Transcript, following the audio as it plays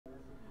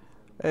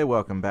Hey,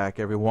 welcome back,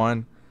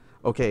 everyone.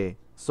 Okay,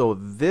 so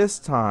this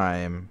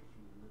time,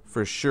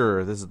 for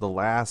sure, this is the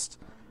last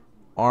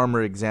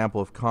armor example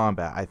of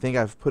combat. I think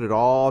I've put it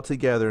all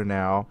together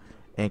now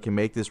and can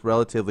make this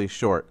relatively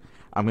short.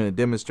 I'm going to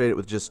demonstrate it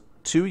with just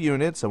 2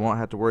 units. I won't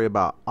have to worry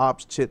about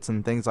ops chits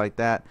and things like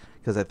that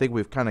because I think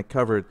we've kind of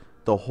covered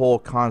the whole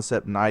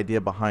concept and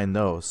idea behind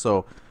those.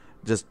 So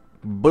just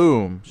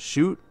boom,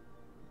 shoot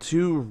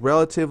 2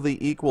 relatively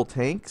equal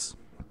tanks.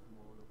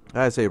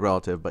 I say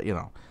relative, but you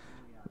know.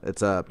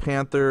 It's a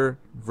Panther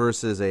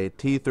versus a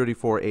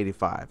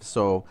T-34-85.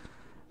 So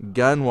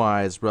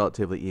gun-wise,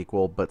 relatively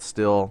equal, but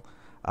still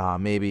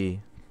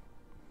maybe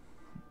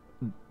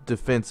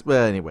defense.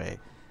 Well, anyway,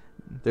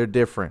 they're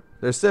different.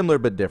 They're similar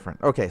but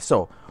different. Okay,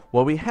 so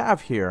what we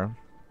have here.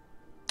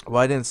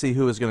 Well, I didn't see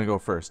who was going to go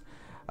first,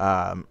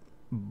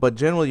 but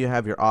generally you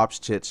have your ops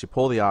chits. You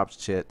pull the ops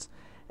chits,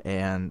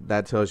 and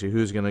that tells you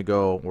who's going to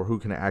go or who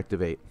can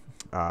activate.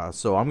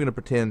 So I'm going to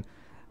pretend.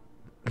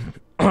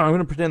 I'm going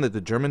to pretend that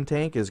the German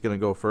tank is going to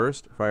go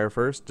first, fire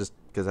first, just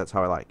because that's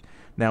how I like.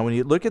 Now, when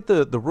you look at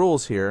the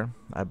rules here,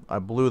 I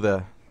blew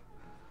the,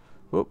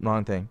 whoop,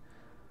 wrong thing.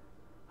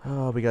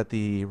 Oh, we got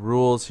the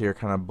rules here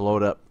kind of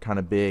blowed up, kind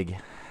of big.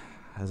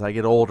 As I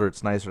get older,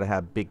 it's nicer to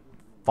have big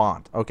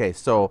font. Okay,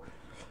 so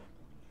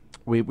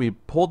we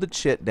pulled the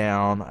chit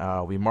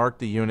down. We marked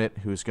the unit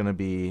who's going to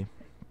be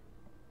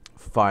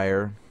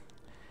fire.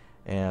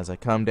 And as I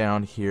come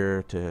down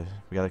here to,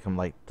 we got to come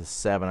like to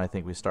 7, I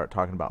think we start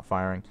talking about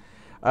firing.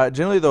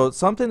 Generally, though,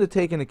 something to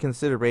take into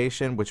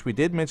consideration, which we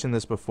did mention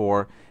this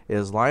before,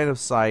 is line of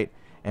sight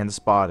and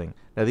spotting.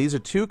 Now, these are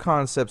 2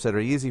 concepts that are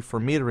easy for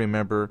me to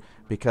remember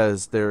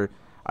because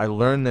I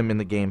learned them in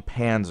the game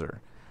Panzer.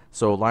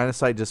 So line of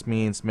sight just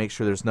means make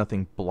sure there's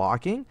nothing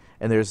blocking,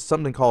 and there's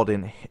something called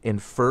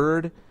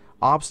inferred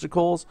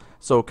obstacles.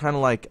 So kind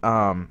of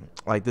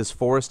like this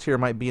forest here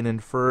might be an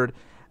inferred.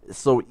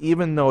 So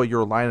even though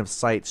your line of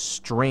sight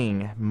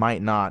string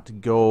might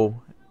not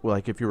go,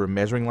 like if you were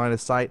measuring line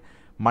of sight,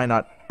 might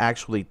not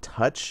actually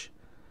touch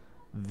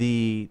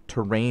the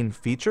terrain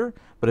feature,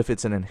 but if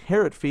it's an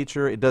inherent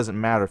feature, it doesn't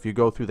matter. If you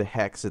go through the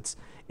hex, it's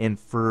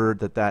inferred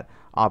that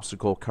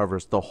obstacle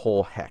covers the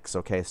whole hex.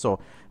 Okay, so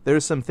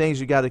there's some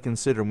things you got to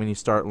consider when you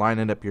start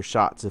lining up your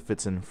shots. If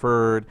it's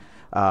inferred,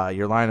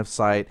 your line of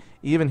sight.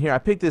 Even here, I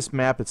picked this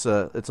map. It's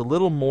a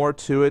little more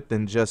to it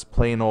than just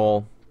plain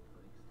old,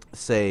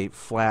 say,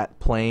 flat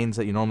plains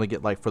that you normally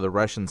get like for the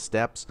Russian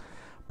steppes,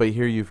 but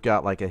here you've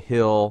got like a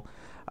hill,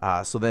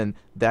 so then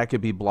that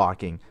could be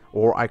blocking,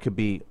 or I could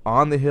be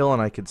on the hill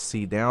and I could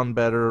see down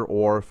better,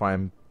 or if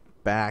I'm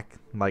back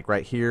like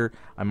right here,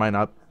 I might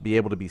not be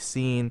able to be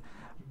seen,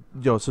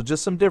 so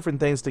just some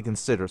different things to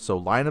consider. So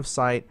line of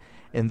sight,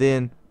 and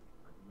then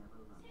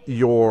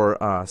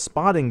your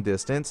spotting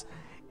distance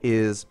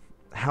is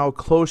how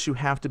close you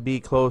have to be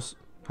close.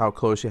 How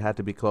close you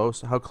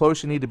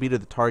need to be to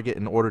the target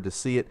in order to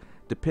see it,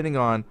 depending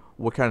on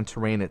what kind of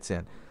terrain it's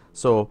in.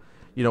 So,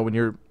 when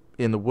you're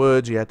in the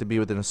woods, you have to be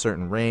within a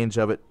certain range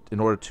of it in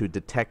order to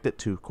detect it,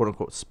 to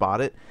quote-unquote spot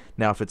it.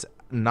 Now, if it's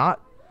not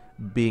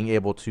being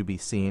able to be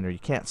seen or you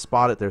can't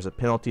spot it, there's a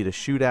penalty to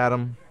shoot at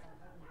them.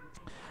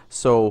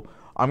 So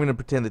I'm going to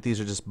pretend that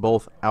these are just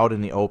both out in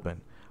the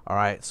open. All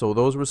right, so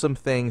those were some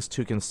things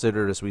to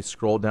consider as we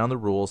scroll down the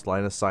rules: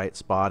 line of sight,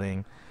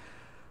 spotting.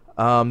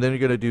 Then you're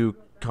going to do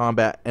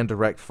combat and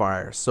direct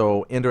fire.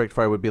 So indirect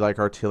fire would be like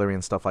artillery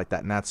and stuff like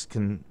that, and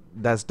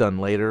that's done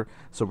later.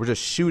 So we're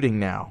just shooting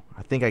now.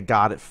 I think I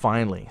got it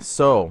finally.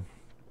 So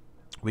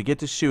we get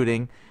to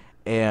shooting,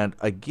 and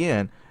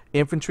again,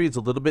 infantry is a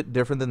little bit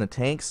different than the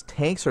tanks.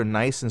 Tanks are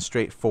nice and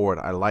straightforward.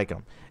 I like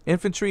them.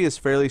 Infantry is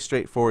fairly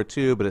straightforward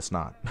too, but it's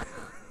not.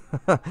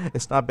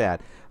 It's not bad.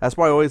 That's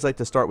why I always like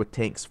to start with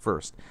tanks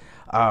first.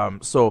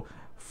 So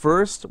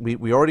first,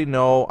 we already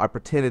know, I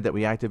pretended that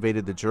we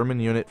activated the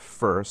German unit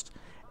first.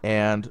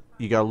 And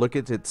you got to look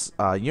at its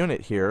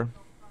unit here.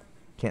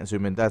 Can't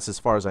zoom in. That's as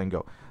far as I can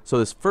go. So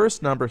this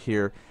first number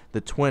here,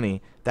 the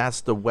 20, that's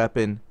the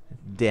weapon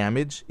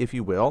damage, if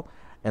you will.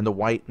 And the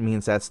white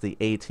means that's the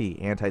AT,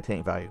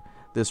 anti-tank value.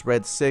 This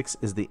red 6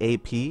 is the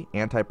AP,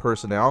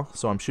 anti-personnel.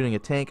 So I'm shooting a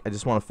tank. I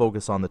just want to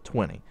focus on the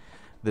 20.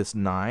 This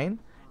 9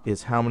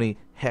 is how many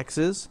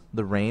hexes,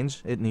 the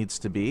range it needs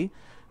to be.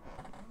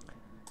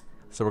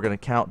 So we're going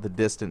to count the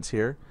distance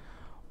here.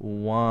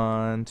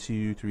 1,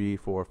 2, 3,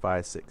 4,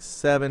 5, 6,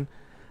 7.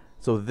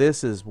 So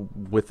this is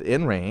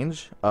within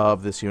range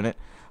of this unit.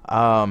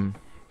 Down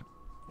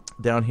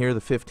here,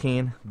 the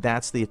 15,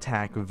 that's the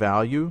attack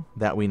value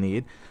that we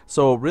need.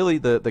 So really,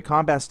 the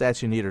combat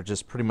stats you need are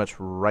just pretty much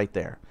right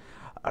there.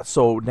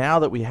 So now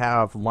that we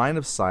have line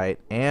of sight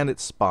and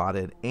it's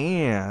spotted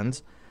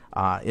and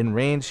in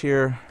range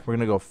here, we're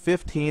going to go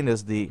 15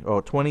 is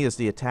 20 is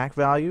the attack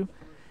value.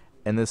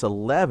 And this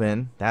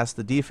 11, that's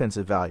the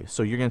defensive value.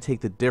 So you're going to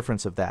take the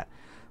difference of that.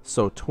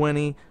 So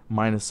 20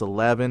 minus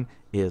 11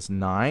 is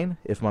 9,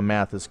 if my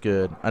math is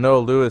good. I know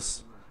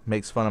Lewis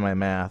makes fun of my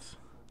math.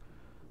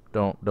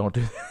 Don't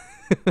do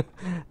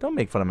don't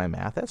make fun of my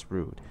math. That's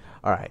rude.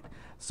 All right.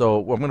 So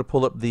I'm going to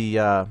pull up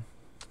the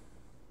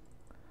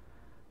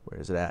Where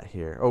is it at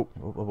here? Oh,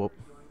 whoop, whoop, whoop.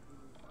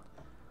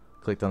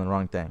 Clicked on the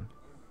wrong thing.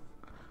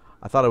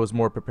 I thought I was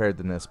more prepared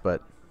than this,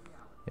 but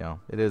you know,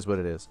 it is what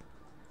it is.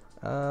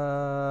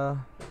 Didn't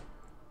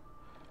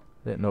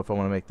know if I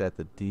want to make that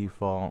the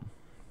default.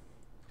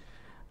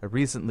 I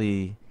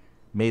recently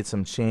made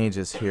some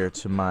changes here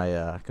to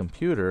my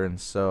computer, and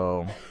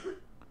so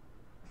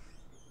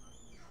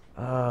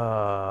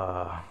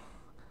I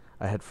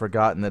had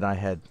forgotten that I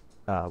had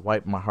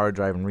wiped my hard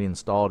drive and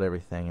reinstalled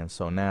everything, and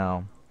so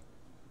now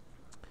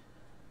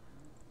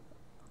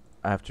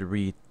I have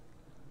to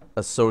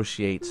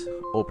reassociate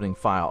opening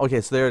file.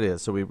 Okay, so there it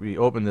is. So we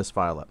open this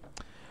file up.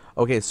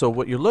 Okay, so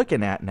what you're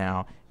looking at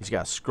now is you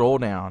got to scroll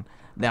down.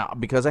 Now,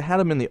 because I had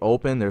them in the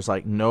open, there's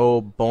like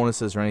no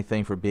bonuses or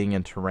anything for being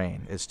in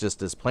terrain. It's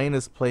just as plain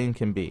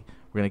can be.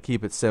 We're going to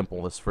keep it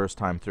simple this first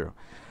time through.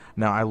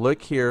 Now, I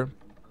look here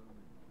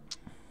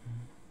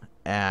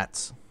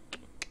at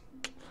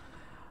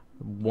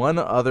one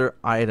other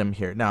item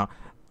here. Now,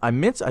 I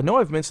know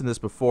I've mentioned this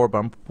before, but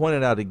I'm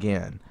pointing it out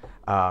again.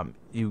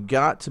 You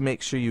got to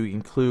make sure you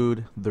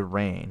include the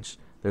range.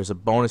 There's a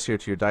bonus here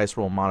to your dice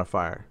roll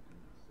modifier.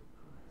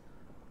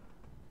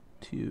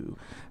 2.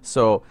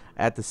 So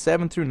at the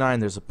 7 through 9,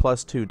 there's a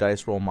 +2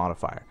 dice roll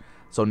modifier.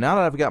 So now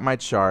that I've got my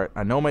chart,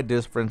 I know my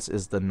difference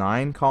is the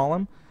 9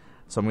 column.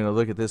 So I'm going to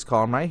look at this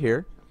column right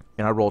here,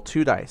 and I roll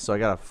 2 dice. So I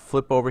got to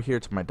flip over here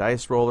to my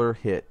dice roller,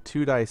 hit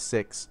 2 dice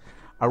 6.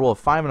 I roll a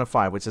 5 and a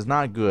 5, which is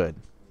not good.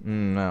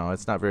 No,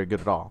 it's not very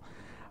good at all.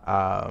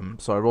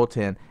 So I roll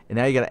 10, and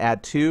now you got to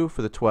add 2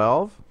 for the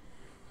 12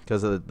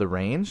 because of the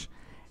range,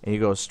 and you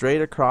go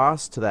straight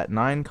across to that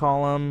 9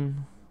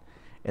 column,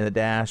 and the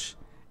dash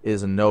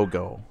is a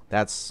no-go.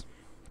 That's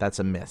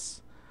a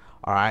miss.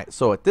 All right,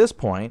 so at this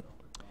point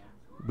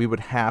we would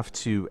have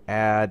to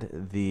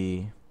add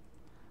the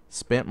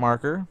spent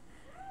marker,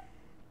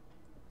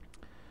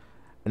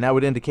 and that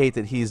would indicate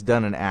that he's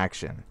done an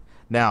action.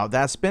 Now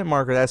that spent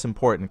marker, that's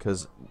important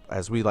because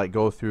as we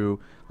go through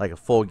like a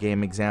full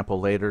game example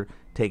later,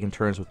 taking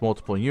turns with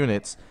multiple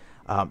units,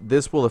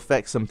 this will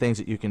affect some things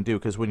that you can do,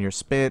 because when you're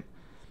spent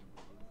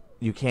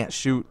you can't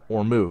shoot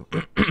or move.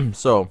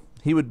 So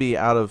he would be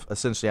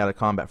essentially out of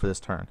combat for this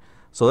turn.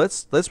 So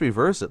let's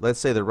reverse it. Let's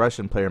say the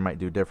Russian player might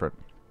do different.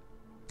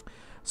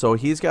 So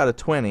he's got a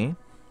 20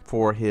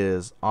 for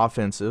his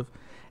offensive,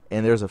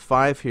 and there's a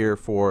 5 here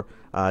for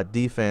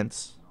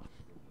defense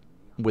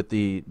with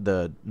the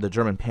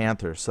German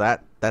Panther. So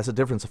that's a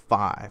difference of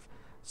 5.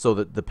 So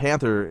the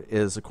Panther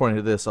is, according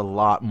to this, a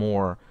lot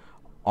more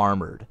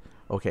armored.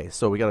 Okay,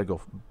 so we got to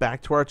go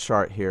back to our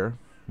chart here,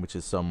 which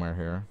is somewhere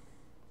here.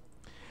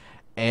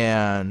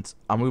 And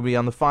I'm going to be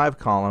on the 5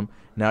 column.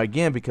 Now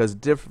again, because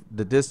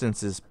the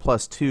distance is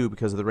 +2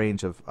 because of the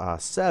range of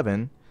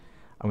 7,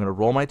 I'm going to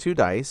roll my 2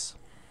 dice.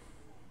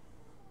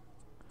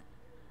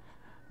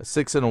 A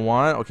 6 and a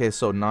 1. Okay,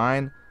 so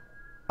 9.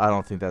 I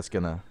don't think that's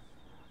going to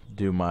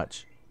do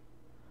much.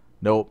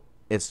 Nope,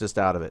 it's just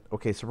out of it.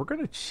 Okay, so we're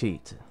going to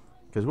cheat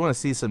because we want to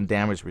see some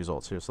damage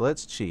results here. So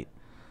let's cheat.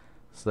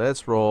 So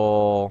let's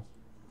roll.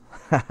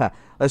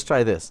 Let's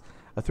try this.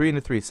 A 3 and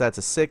a 3. So that's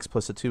a 6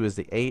 plus a 2 is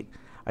the 8.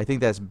 I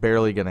think that's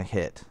barely going to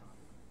hit.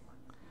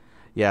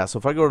 Yeah, so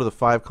if I go to the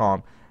 5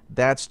 column,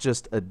 that's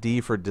just a D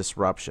for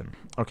disruption.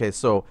 Okay,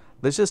 so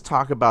let's just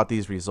talk about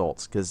these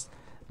results, because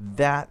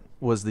that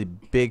was the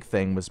big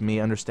thing, was me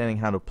understanding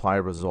how to apply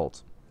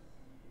results.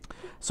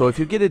 So if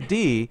you get a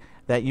D,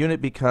 that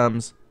unit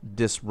becomes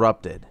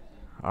disrupted.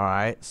 All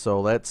right, so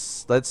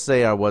let's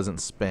say I wasn't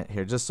spent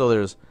here, just so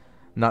there's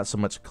not so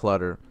much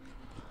clutter.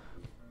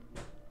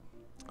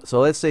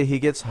 So let's say he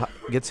gets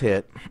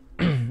hit,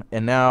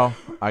 and now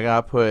I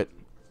gotta put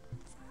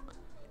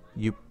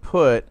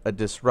a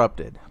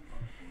disrupted.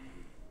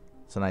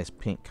 It's a nice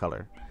pink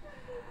color.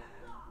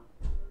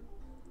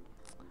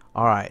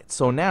 Alright,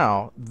 so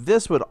now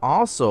this would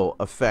also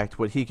affect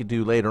what he could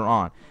do later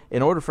on.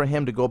 In order for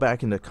him to go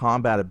back into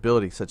combat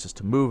ability, such as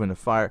to move and to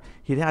fire,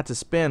 he'd have to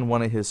spend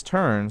one of his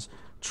turns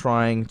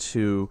trying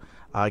to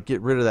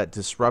get rid of that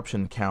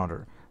disruption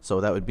counter. So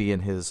that would be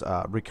in his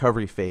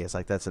recovery phase,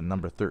 like that's at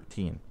number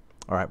 13.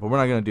 Alright, but we're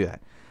not going to do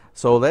that.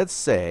 So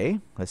let's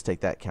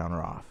take that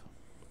counter off.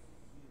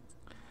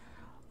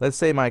 Let's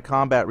say my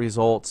combat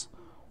results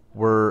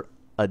were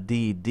a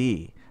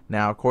DD.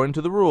 Now, according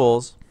to the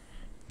rules,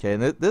 okay,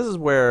 and this is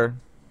where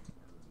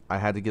I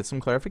had to get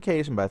some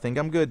clarification, but I think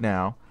I'm good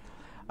now.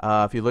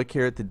 If you look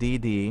here at the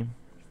DD,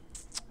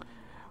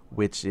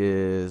 which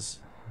is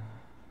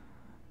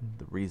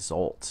the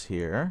results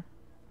here.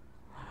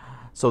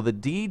 So the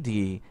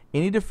DD,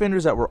 any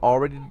defenders that were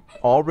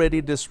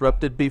already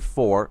disrupted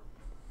before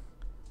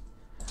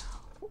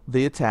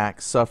the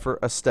attack suffer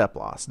a step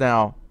loss.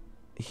 Now,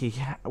 he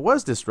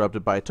was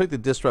disrupted, but I took the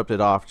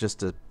disrupted off just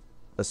to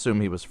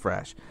assume he was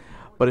fresh.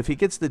 But if he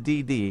gets the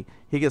DD,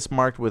 he gets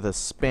marked with a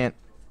spent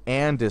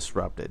and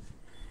disrupted.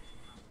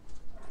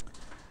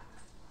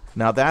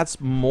 Now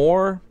that's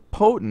more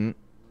potent.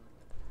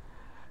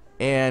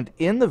 And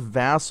in the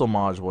vassal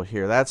module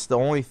here, that's the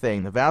only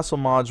thing. The vassal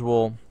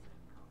module,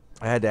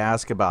 I had to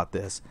ask about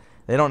this.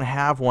 They don't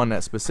have one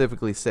that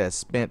specifically says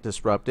spent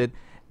disrupted.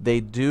 They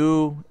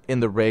do in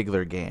the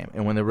regular game,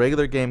 and when the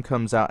regular game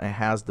comes out and it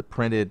has the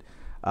printed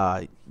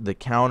the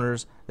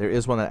counters, there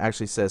is one that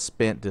actually says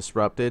spent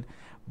disrupted.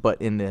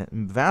 But in the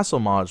vassal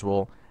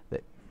module,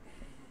 that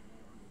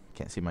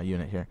can't see my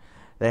unit here,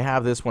 they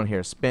have this one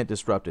here, spent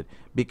disrupted,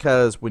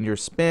 because when you're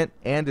spent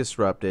and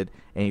disrupted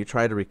and you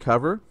try to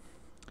recover,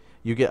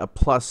 you get a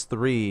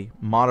 +3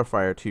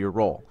 modifier to your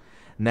roll.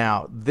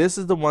 Now, this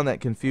is the one that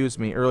confused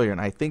me earlier,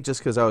 and I think just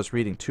because I was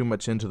reading too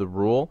much into the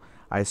rule,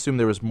 I assumed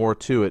there was more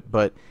to it,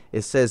 but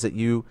it says that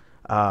you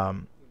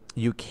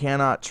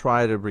cannot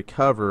try to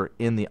recover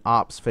in the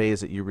ops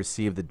phase that you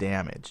receive the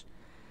damage.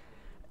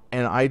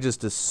 And I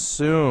just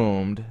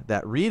assumed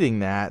that reading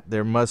that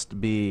there must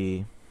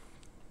be,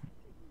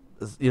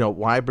 you know,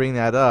 why bring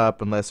that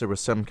up unless there was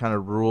some kind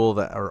of rule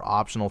that or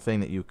optional thing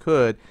that you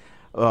could.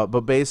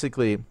 But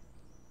basically,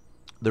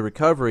 the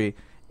recovery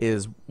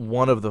is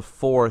one of the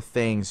 4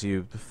 things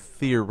you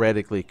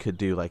theoretically could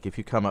do. Like if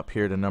you come up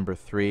here to number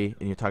 3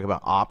 and you talk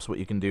about ops, what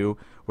you can do,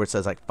 where it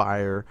says like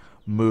fire,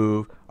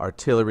 move,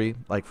 artillery.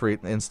 Like for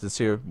instance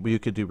here, you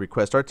could do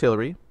request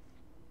artillery.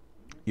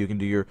 You can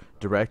do your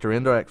direct or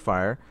indirect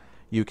fire.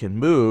 You can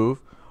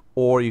move,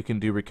 or you can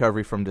do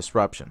recovery from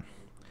disruption.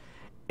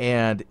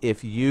 And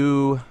if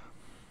you,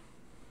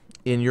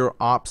 in your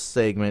ops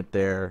segment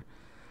there,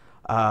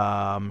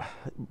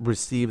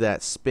 receive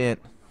that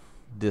spent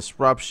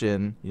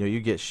disruption, you know, you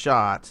get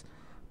shot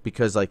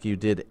because like you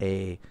did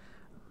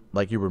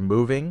like you were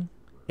moving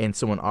and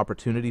someone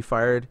opportunity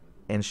fired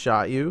and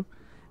shot you,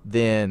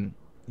 then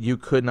you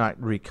could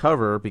not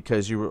recover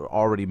because you were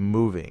already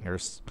moving. Or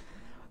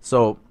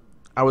so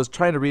I was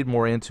trying to read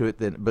more into it,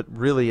 but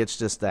really it's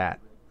just that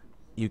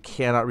you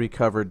cannot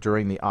recover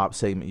during the op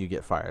segment you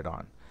get fired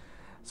on.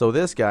 So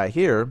this guy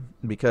here,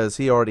 because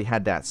he already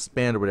had that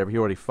spend or whatever, he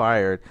already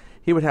fired,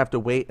 he would have to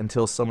wait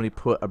until somebody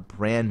put a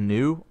brand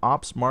new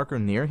ops marker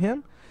near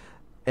him,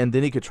 and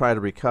then he could try to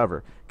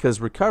recover.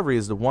 Because recovery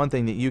is the one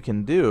thing that you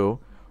can do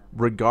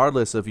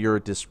regardless of your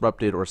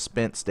disrupted or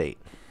spent state.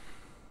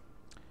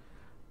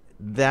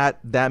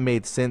 That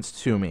made sense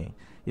to me.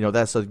 You know,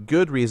 that's a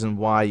good reason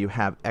why you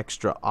have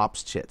extra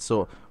ops chits.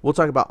 So we'll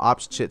talk about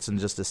ops chits in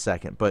just a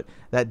second, but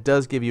that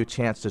does give you a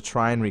chance to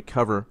try and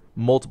recover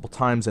multiple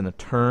times in a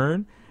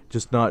turn,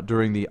 just not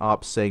during the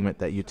ops segment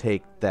that you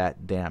take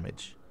that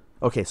damage.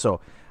 Okay,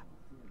 so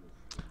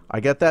I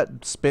got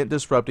that spent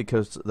disrupted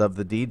because of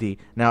the DD.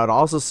 Now it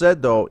also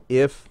said though,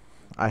 if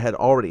I had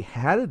already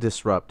had a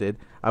disrupted,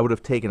 I would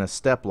have taken a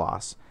step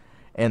loss.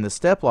 And the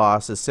step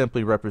loss is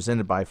simply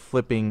represented by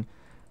flipping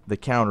the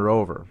counter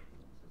over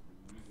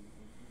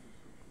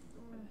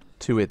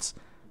to its,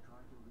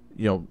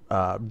 you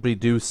know,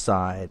 reduced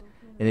side.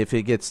 And if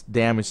it gets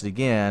damaged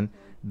again,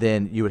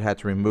 then you would have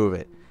to remove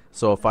it.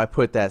 So if I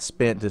put that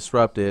spent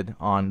disrupted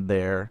on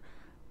there,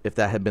 if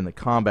that had been the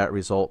combat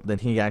result, then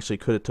he actually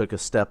could have took a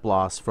step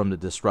loss from the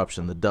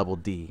disruption, the double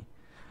D.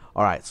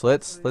 All right, so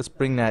let's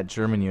bring that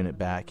German unit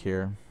back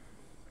here.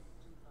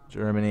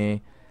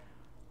 Germany,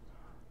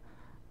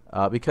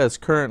 because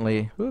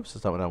currently, oops,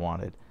 that's not what I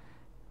wanted.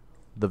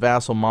 The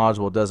vassal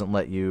module doesn't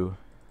let you.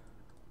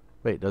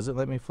 Wait, does it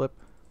let me flip?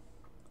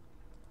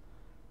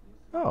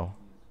 Oh,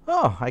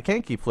 I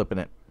can keep flipping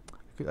it.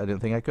 I didn't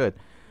think I could.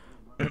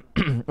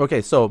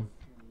 Okay, so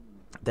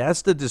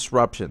that's the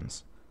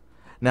disruptions.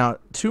 Now,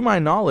 to my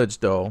knowledge,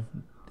 though,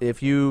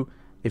 if you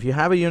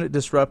have a unit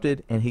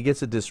disrupted and he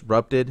gets a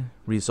disrupted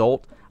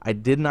result, I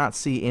did not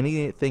see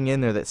anything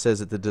in there that says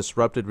that the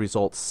disrupted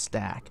results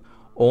stack.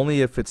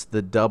 Only if it's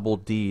the double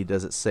D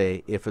does it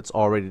say if it's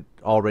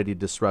already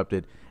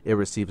disrupted, it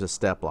receives a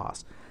step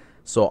loss.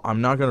 So I'm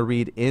not going to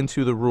read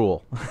into the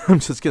rule. I'm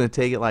just going to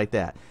take it like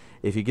that.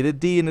 If you get a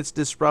D and it's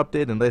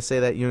disrupted, and let's say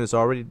that unit's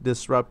already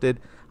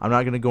disrupted, I'm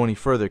not going to go any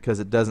further because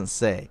it doesn't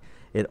say.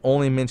 It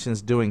only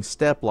mentions doing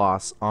step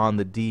loss on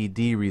the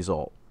DD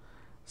result.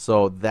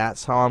 So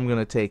that's how I'm going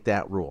to take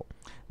that rule.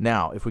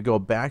 Now, if we go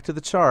back to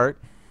the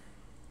chart,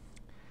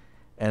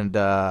 and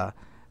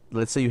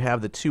let's say you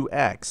have the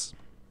 2X.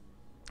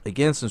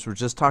 Again, since we're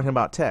just talking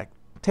about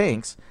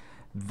tanks,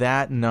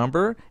 that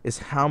number is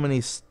how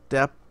many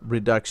step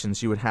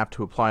reductions you would have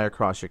to apply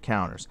across your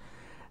counters.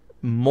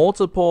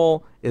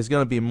 Multiple is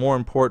going to be more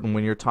important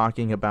when you're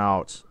talking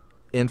about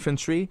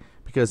infantry,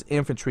 because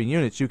infantry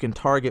units, you can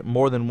target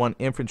more than one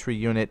infantry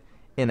unit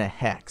in a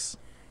hex.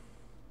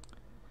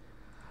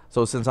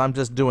 So since I'm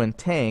just doing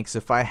tanks,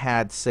 if I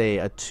had, say,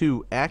 a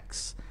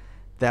 2X,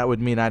 that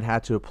would mean I'd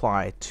have to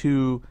apply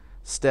 2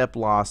 step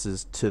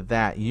losses to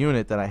that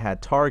unit that I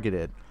had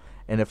targeted.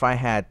 And if I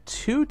had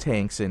 2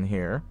 tanks in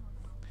here,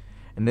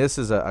 and this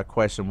is a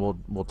question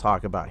we'll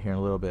talk about here in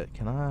a little bit.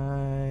 Can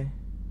I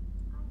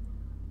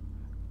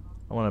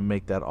want to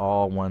make that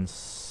all one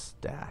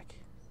stack.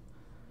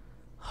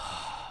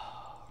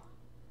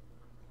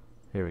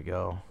 Here we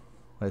go.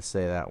 Let's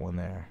say that one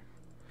there.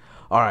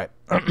 All right.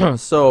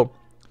 So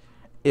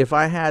if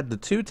I had the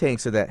 2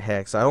 tanks in that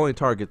hex, I only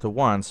target the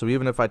 1. So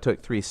even if I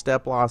took 3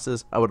 step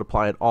losses, I would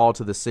apply it all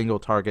to the single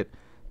target,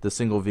 the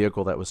single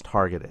vehicle that was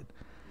targeted.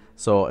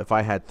 So if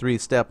I had 3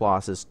 step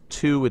losses,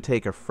 2 would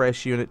take a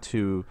fresh unit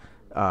to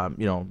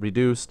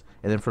reduced,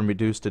 and then from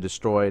reduced to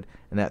destroyed,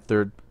 and that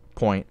third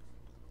point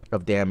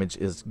of damage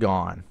is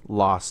gone,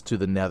 lost to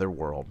the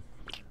netherworld.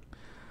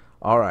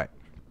 Alright,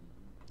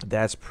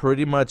 that's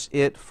pretty much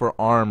it for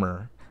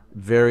armor.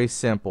 Very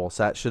simple.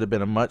 So that should have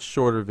been a much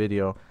shorter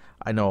video.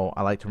 I know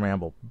I like to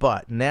ramble,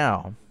 but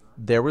now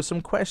there were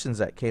some questions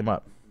that came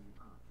up.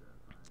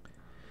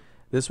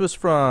 This was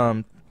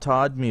from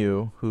Todd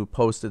Mew, who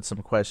posted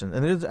some questions,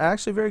 and there's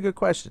actually very good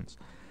questions.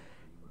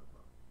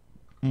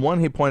 One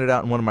he pointed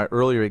out in one of my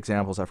earlier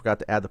examples, I forgot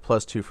to add the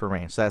 +2 for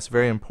range. So that's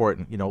very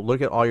important.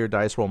 Look at all your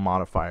dice roll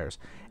modifiers,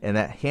 and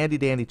that handy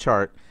dandy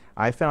chart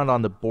I found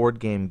on the Board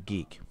Game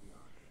Geek.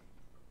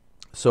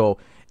 So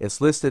it's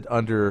listed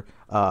under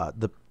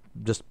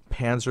just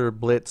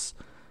Panzerblitz,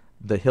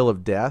 the Hill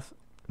of Death,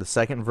 the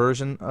second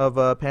version of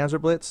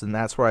Panzerblitz, and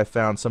that's where I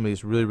found some of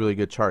these really, really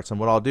good charts. And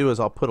what I'll do is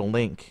I'll put a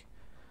link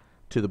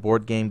to the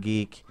Board Game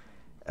Geek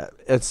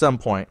at some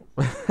point.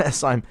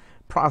 As I'm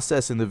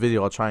processing the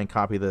video, I'll try and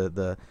copy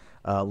the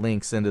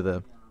links into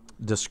the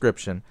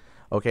description.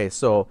 Okay,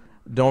 so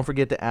don't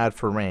forget to add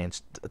for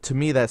range. To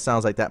me, that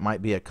sounds like that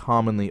might be a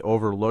commonly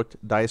overlooked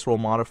dice roll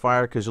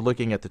modifier, because you're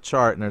looking at the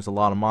chart and there's a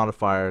lot of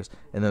modifiers,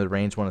 and then the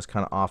range one is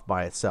kind of off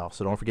by itself.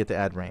 So don't forget to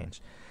add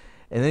range.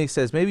 And then he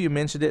says, maybe you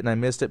mentioned it and I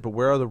missed it, but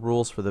where are the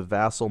rules for the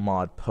Vassal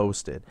mod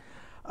posted?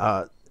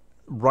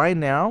 Right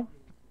now,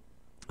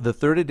 the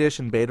 3rd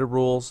edition beta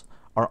rules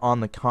are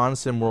on the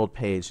Consim World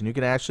page, and you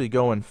can actually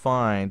go and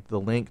find the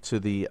link to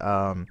the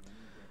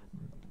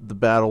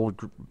battle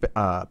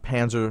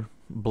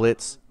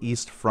Panzerblitz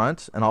East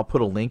Front, and I'll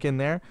put a link in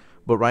there.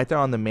 But right there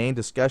on the main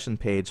discussion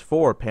page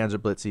for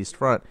Panzerblitz East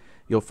Front,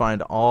 you'll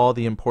find all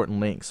the important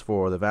links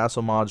for the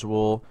Vassal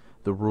module,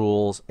 the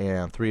rules,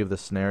 and 3 of the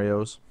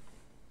scenarios.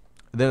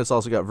 And then it's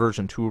also got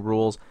version 2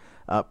 rules.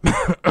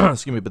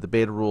 Excuse me, but the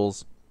beta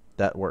rules,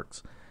 that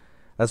works.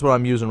 That's what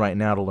I'm using right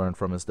now to learn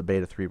from, is the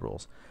beta 3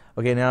 rules.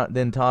 Okay, now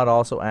then Todd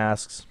also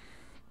asks,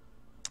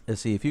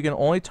 let's see, if you can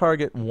only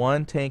target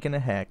one tank in a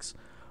hex,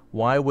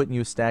 why wouldn't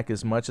you stack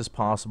as much as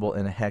possible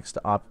in a hex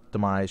to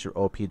optimize your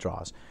OP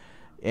draws?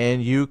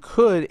 And you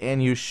could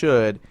and you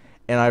should,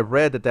 and I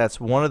read that that's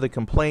one of the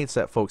complaints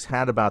that folks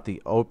had about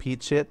the OP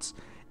chits,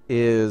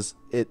 is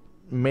it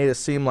made it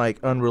seem like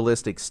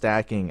unrealistic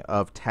stacking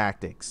of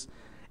tactics.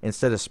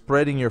 Instead of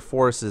spreading your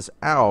forces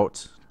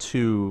out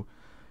to,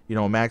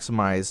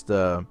 maximize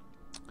the,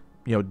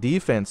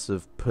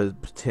 defensive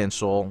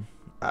potential,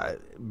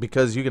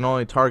 because you can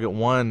only target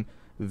one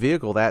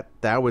vehicle,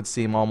 that would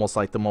seem almost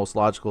like the most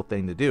logical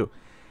thing to do.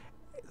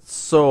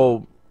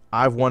 So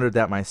I've wondered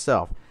that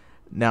myself.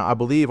 Now I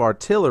believe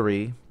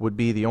artillery would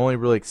be the only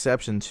real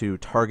exception to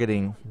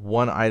targeting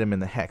one item in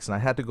the hex, and I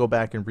had to go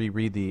back and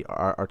reread the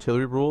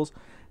artillery rules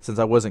since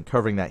I wasn't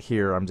covering that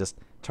here. I'm just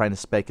trying to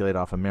speculate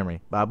off of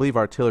memory, but I believe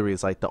artillery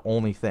is like the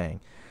only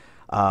thing.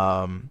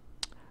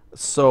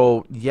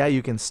 So yeah,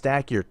 you can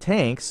stack your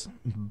tanks,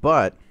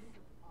 but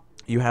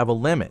you have a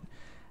limit,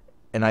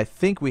 and I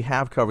think we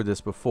have covered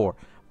this before,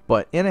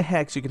 but in a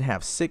hex you can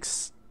have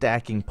 6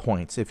 stacking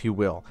points, if you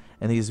will,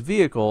 and these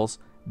vehicles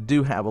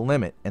do have a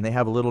limit, and they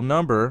have a little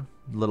number,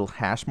 little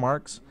hash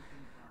marks.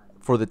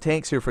 For the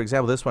tanks here, for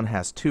example, this one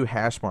has 2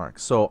 hash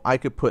marks, so I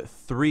could put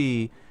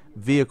 3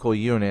 vehicle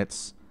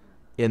units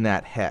in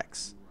that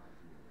hex,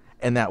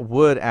 and that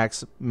would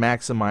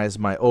maximize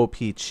my OP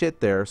chit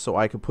there, so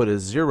I could put a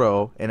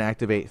 0 and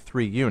activate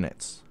 3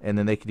 units, and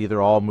then they could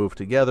either all move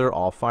together,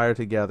 all fire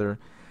together.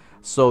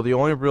 So the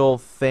only real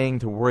thing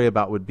to worry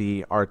about would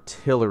be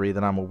artillery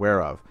that I'm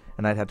aware of,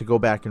 and I'd have to go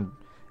back and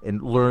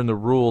learn the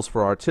rules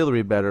for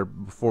artillery better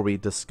before we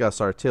discuss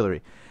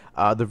artillery.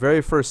 The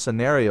very first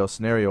scenario,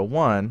 scenario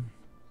 1,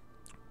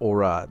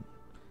 or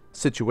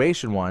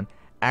situation 1,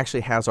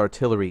 actually has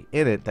artillery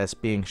in it that's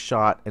being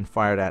shot and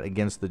fired at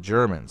against the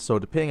Germans. So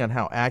depending on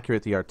how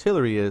accurate the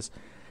artillery is,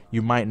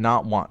 you might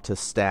not want to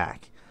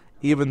stack.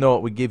 Even though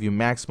it would give you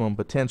maximum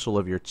potential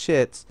of your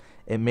chits,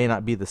 it may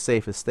not be the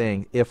safest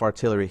thing if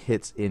artillery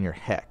hits in your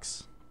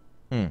hex.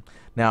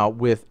 Now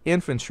with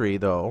infantry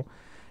though,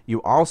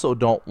 you also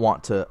don't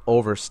want to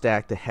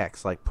overstack the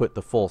hex, like put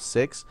the full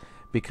 6,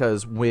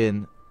 because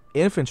when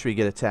infantry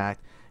get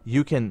attacked,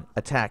 you can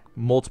attack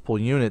multiple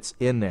units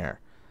in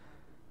there.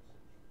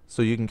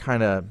 So you can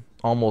kind of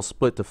almost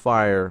split the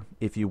fire,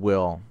 if you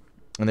will,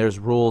 and there's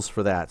rules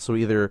for that. So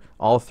either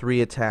all 3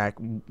 attack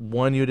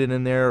one unit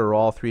in there, or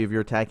all 3 of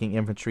your attacking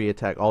infantry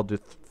attack all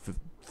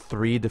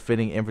 3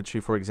 defending infantry,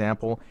 for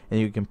example,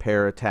 and you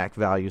compare attack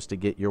values to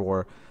get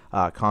your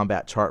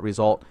combat chart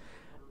result.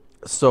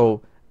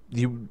 So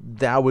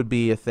that would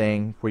be a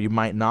thing where you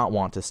might not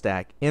want to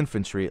stack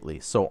infantry, at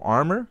least. So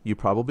armor, you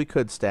probably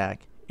could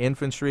stack.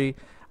 Infantry,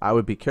 I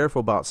would be careful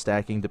about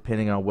stacking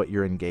depending on what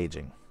you're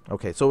engaging.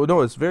 Okay, so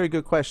no, it's a very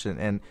good question,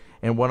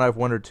 and one I've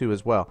wondered too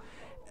as well.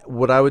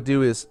 What I would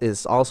do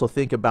is also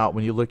think about,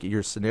 when you look at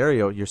your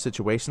scenario, your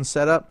situation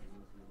setup,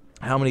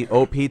 how many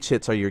OP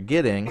chits are you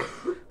getting,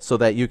 so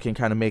that you can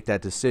kind of make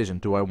that decision.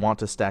 Do I want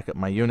to stack up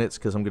my units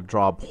because I'm going to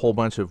draw a whole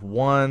bunch of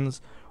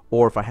 1s,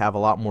 or if I have a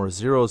lot more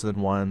 0s than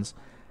 1s,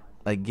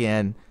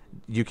 again,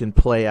 you can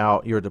play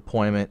out your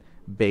deployment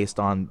based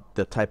on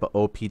the type of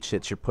OP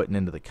chits you're putting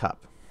into the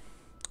cup.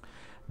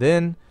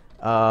 Then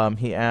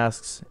he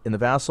asks, in the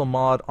Vassal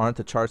mod, aren't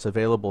the charts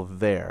available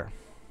there?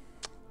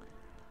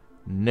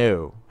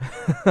 No.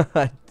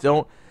 I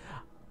don't.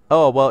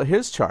 Oh, well,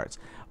 here's charts.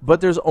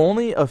 But there's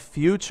only a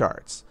few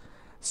charts.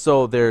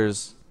 So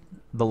there's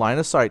the line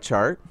of sight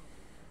chart.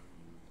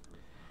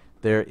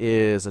 There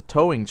is a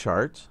towing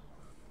chart,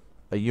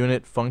 a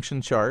unit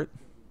function chart,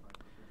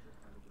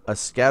 a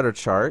scatter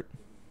chart,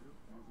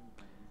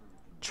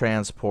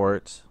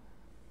 transport,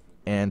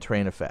 and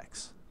terrain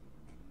effects.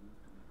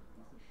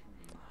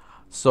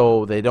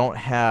 So they don't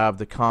have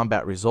the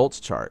combat results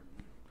chart.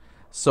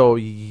 So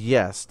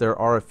yes, there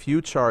are a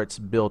few charts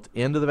built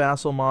into the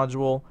Vassal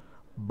module,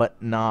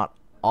 but not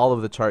all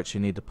of the charts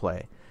you need to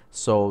play.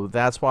 So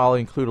that's why I'll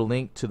include a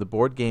link to the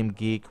Board Game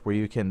Geek where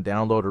you can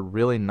download a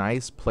really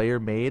nice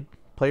player aid,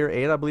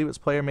 I believe it's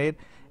player made,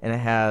 and it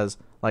has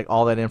like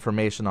all that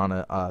information on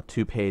a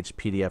 2-page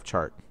PDF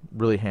chart.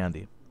 Really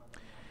handy.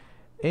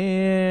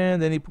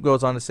 And then he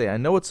goes on to say, I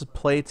know it's a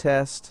play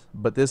test,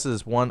 but this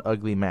is one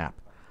ugly map.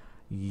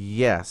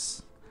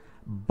 Yes,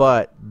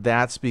 but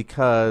that's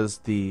because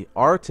the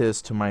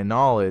artist, to my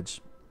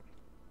knowledge,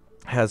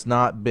 has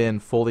not been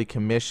fully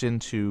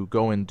commissioned to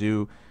go and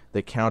do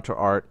the counter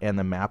art and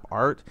the map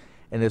art,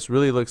 and this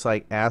really looks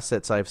like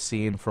assets I've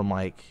seen from,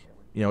 like,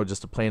 you know,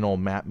 just a plain old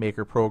map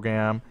maker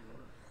program.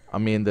 I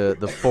mean, the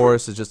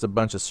forest is just a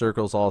bunch of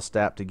circles all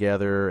stacked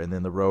together, and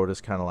then the road is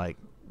kind of like,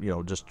 you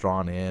know, just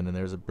drawn in, and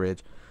there's a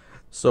bridge.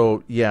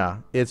 So yeah,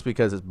 it's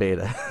because it's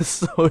beta.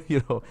 So,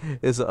 you know,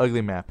 it's an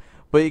ugly map.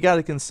 But you got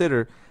to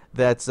consider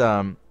that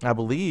I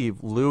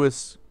believe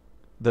Lewis,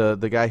 the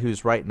guy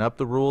who's writing up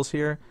the rules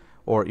here,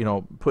 or, you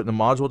know, putting the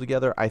module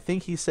together, I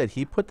think he said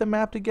he put the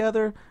map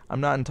together.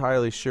 I'm not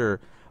entirely sure.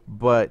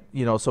 But,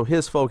 you know, so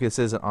his focus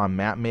isn't on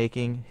map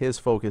making. His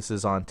focus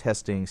is on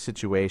testing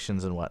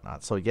situations and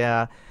whatnot. So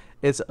yeah,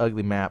 it's an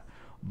ugly map.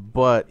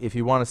 But if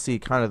you want to see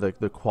kind of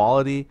the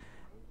quality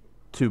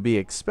to be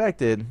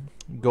expected,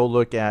 go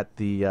look at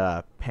the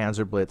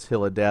Panzerblitz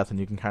Hill of Death, and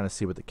you can kind of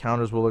see what the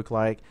counters will look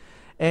like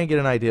and get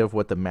an idea of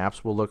what the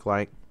maps will look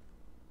like.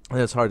 And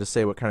it's hard to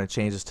say what kind of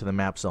changes to the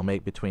maps they'll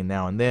make between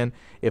now and then,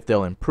 if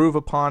they'll improve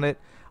upon it.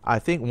 I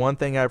think one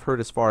thing I've heard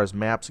as far as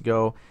maps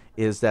go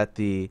is that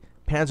the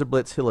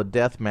Panzerblitz Hill of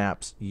Death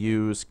maps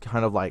use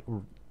kind of like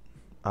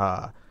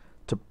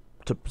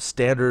to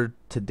standard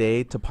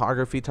today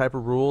topography type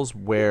of rules,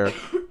 where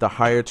the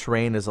higher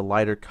terrain is a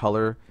lighter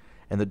color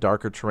and the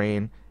darker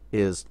terrain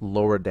is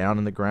lower down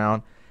in the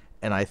ground.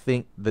 And I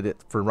think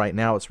that for right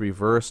now it's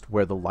reversed,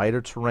 where the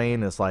lighter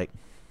terrain is like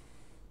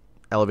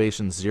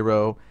elevation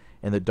 0,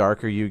 and the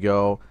darker you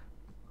go,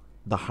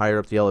 the higher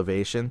up the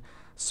elevation.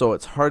 So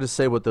it's hard to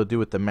say what they'll do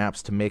with the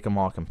maps to make them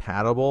all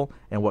compatible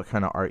and what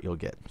kind of art you'll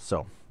get.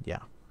 So yeah,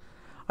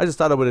 I just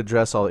thought I would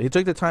address all. He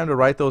took the time to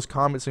write those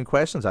comments and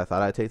questions. I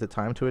thought I'd take the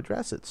time to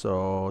address it.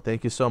 So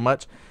thank you so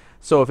much.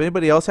 So if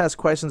anybody else has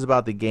questions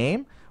about the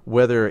game,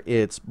 whether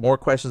it's more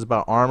questions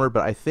about armor,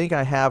 but I think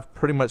I have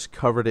pretty much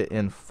covered it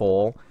in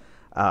full.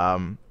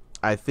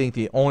 I think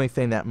the only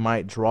thing that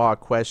might draw a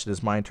question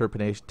is my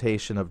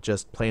interpretation of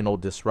just plain old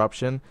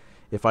disruption.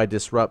 If I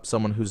disrupt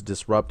someone who's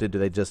disrupted, do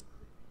they just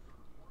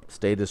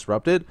stay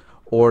disrupted,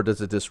 or does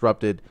a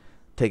disrupted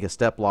take a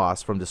step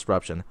loss from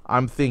disruption?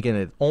 I'm thinking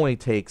it only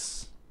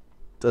takes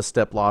a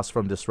step loss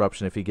from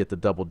disruption if you get the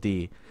double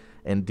D,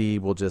 and D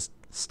will just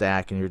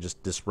stack and you're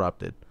just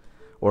disrupted.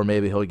 Or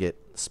maybe he'll get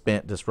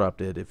spent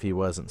disrupted if he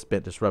wasn't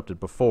spent disrupted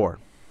before.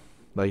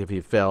 Like if he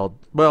failed.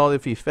 Well,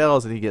 if he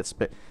fails and he gets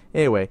spent.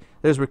 Anyway,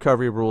 there's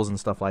recovery rules and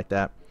stuff like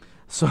that.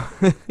 So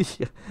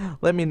yeah,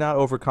 let me not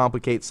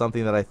overcomplicate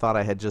something that I thought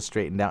I had just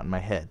straightened out in my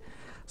head.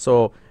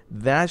 So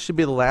that should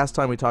be the last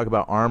time we talk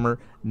about armor.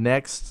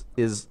 Next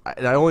is,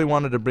 I only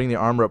wanted to bring the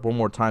armor up one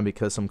more time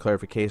because some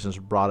clarifications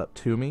were brought up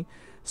to me.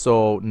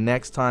 So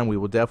next time we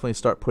will definitely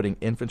start putting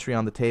infantry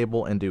on the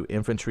table and do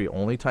infantry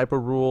only type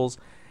of rules.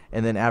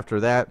 And then after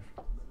that,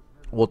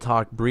 we'll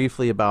talk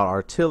briefly about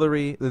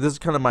artillery. This is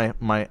kind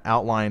of my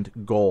outlined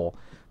goal.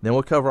 Then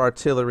we'll cover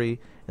artillery,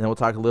 and then we'll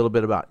talk a little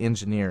bit about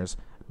engineers,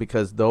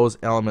 because those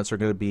elements are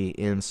going to be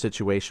in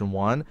situation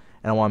 1, and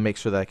I want to make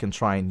sure that I can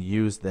try and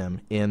use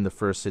them in the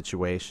first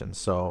situation.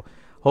 So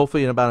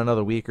hopefully in about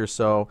another week or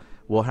so,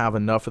 we'll have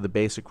enough of the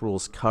basic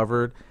rules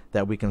covered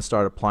that we can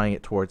start applying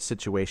it towards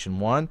situation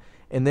 1.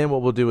 And then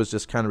what we'll do is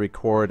just kind of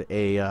record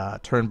a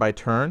turn by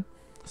turn.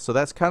 So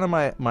that's kind of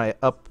my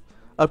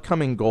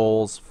upcoming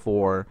goals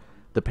for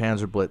the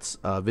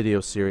Panzerblitz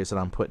video series that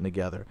I'm putting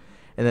together.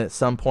 And then at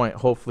some point,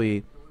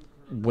 hopefully,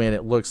 when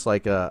it looks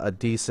like a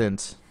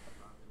decent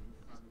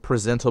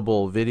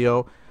presentable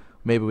video,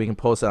 maybe we can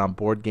post it on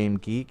Board Game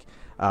Geek.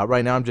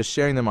 Right now I'm just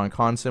sharing them on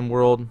Consim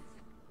World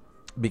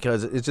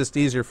because it's just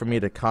easier for me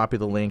to copy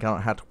the link. I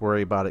don't have to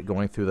worry about it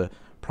going through the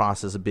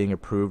process of being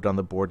approved on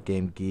the Board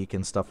Game Geek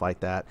and stuff like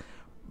that.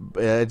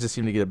 I just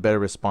seem to get a better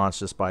response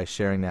just by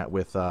sharing that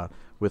with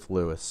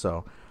Lewis.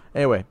 So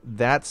anyway,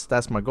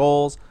 that's my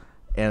goals,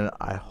 and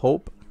I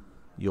hope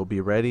you'll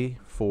be ready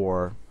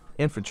for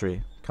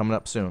infantry coming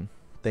up soon.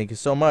 Thank you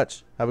so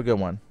much. Have a good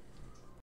one.